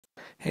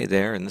Hey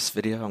there, in this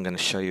video I'm going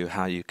to show you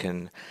how you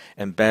can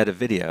embed a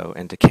video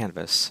into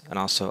Canvas and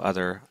also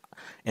other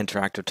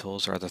interactive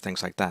tools or other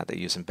things like that that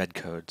use embed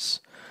codes.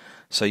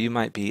 So you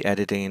might be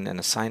editing an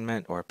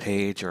assignment or a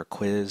page or a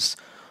quiz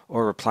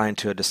or replying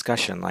to a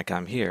discussion like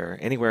I'm here.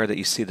 Anywhere that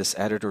you see this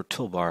editor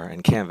toolbar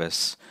in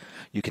Canvas,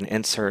 you can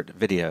insert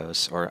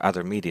videos or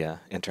other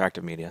media,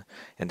 interactive media,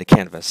 into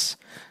Canvas.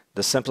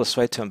 The simplest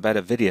way to embed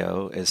a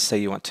video is, say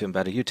you want to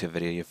embed a YouTube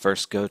video. You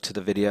first go to the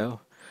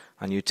video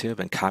on YouTube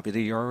and copy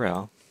the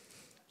URL,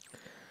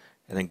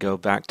 and then go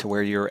back to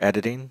where you're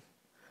editing.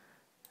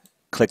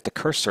 Click the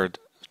cursor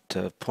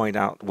to point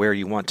out where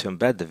you want to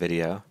embed the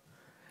video,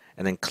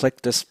 and then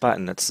click this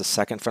button that's the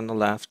second from the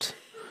left.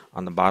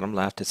 On the bottom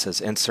left it says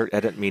Insert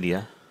Edit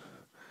Media.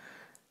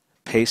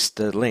 Paste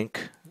the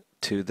link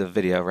to the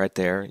video right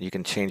there. You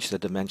can change the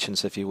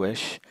dimensions if you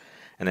wish,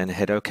 and then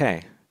hit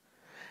OK.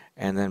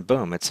 And then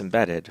boom, it's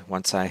embedded.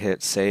 Once I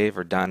hit save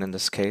or done in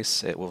this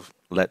case, it will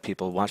let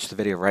people watch the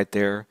video right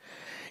there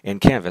in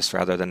Canvas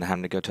rather than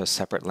having to go to a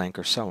separate link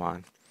or so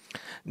on.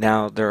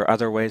 Now there are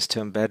other ways to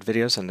embed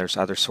videos, and there's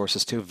other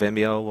sources too.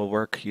 Vimeo will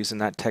work using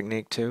that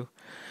technique too.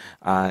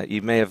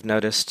 You may have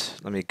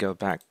noticed, let me go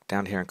back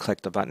down here and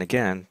click the button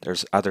again,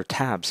 there's other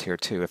tabs here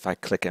too. If I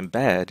click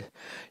embed,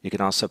 you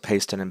can also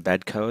paste an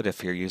embed code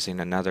if you're using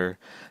another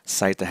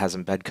site that has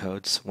embed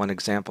codes. One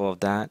example of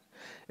that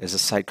is a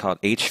site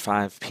called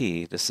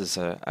H5P. This is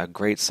a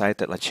great site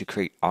that lets you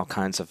create all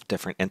kinds of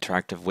different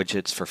interactive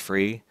widgets for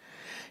free.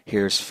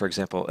 Here's, for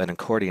example, an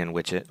accordion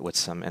widget with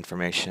some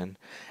information,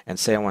 and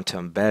say I want to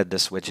embed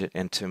this widget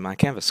into my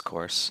Canvas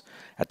course.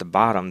 At the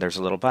bottom there's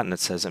a little button that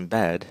says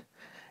embed,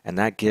 and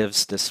that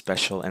gives this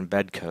special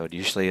embed code.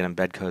 Usually an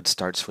embed code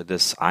starts with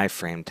this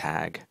iframe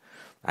tag.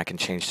 I can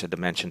change the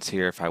dimensions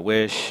here if I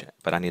wish,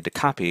 but I need to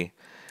copy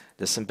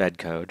this embed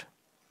code.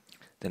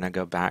 Then I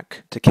go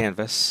back to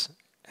Canvas,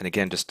 and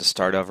again, just to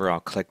start over, I'll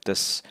click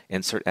this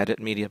Insert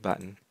Edit Media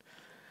button,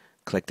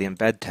 click the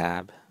Embed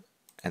tab,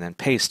 and then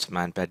paste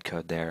my embed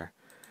code there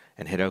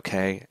and hit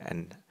OK,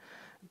 and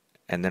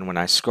then when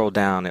I scroll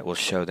down it will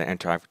show the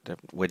interactive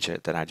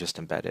widget that I just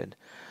embedded.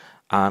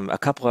 A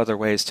couple other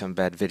ways to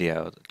embed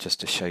video, just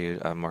to show you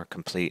a more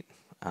complete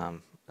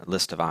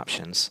list of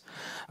options.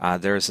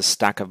 There is a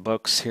stack of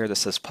books here that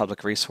says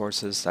public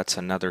resources. That's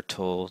another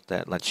tool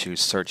that lets you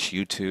search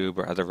YouTube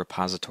or other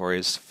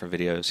repositories for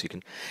videos. You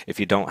can, if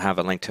you don't have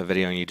a link to a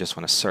video and you just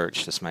want to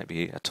search, this might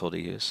be a tool to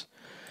use.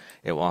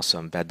 It will also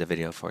embed the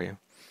video for you.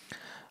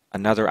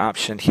 Another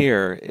option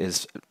here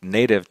is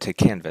native to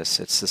Canvas.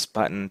 It's this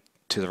button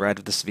to the right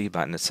of this V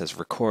button that says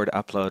Record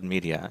Upload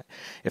Media.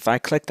 If I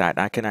click that,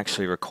 I can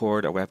actually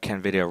record a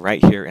webcam video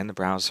right here in the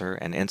browser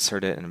and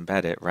insert it and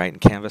embed it right in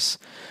Canvas.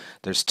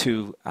 There's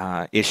two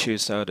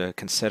issues though to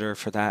consider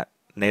for that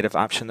native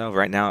option though.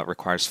 Right now it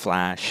requires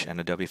Flash, and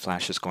Adobe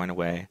Flash is going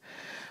away.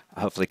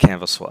 Hopefully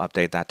Canvas will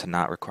update that to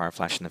not require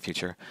Flash in the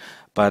future.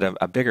 But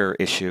a bigger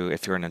issue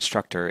if you're an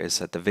instructor is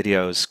that the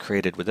videos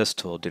created with this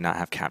tool do not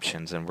have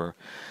captions, and we're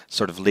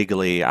sort of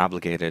legally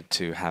obligated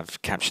to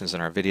have captions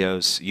in our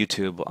videos.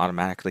 YouTube will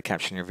automatically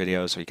caption your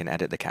videos, or you can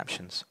edit the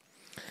captions.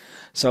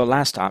 So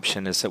last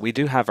option is that we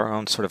do have our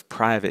own sort of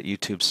private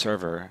YouTube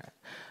server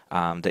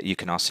that you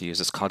can also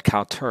use. It's called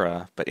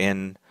Kaltura, but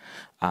in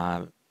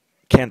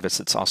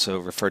Canvas it's also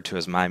referred to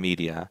as My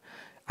Media.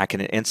 I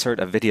can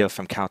insert a video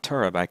from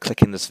Kaltura by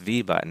clicking this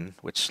V button,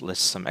 which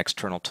lists some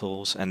external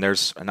tools, and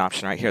there's an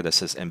option right here that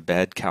says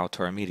Embed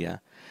Kaltura Media.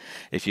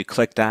 If you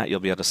click that, you'll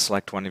be able to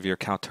select one of your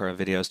Kaltura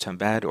videos to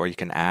embed, or you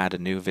can add a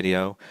new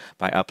video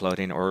by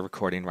uploading or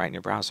recording right in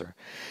your browser.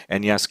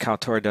 And yes,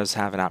 Kaltura does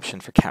have an option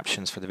for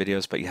captions for the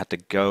videos, but you have to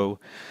go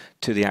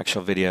to the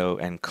actual video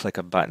and click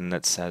a button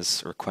that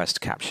says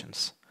Request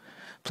Captions.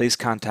 Please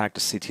contact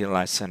the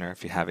CTLI Center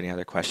if you have any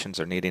other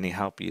questions or need any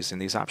help using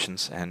these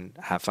options, and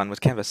have fun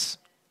with Canvas.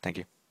 Thank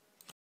you.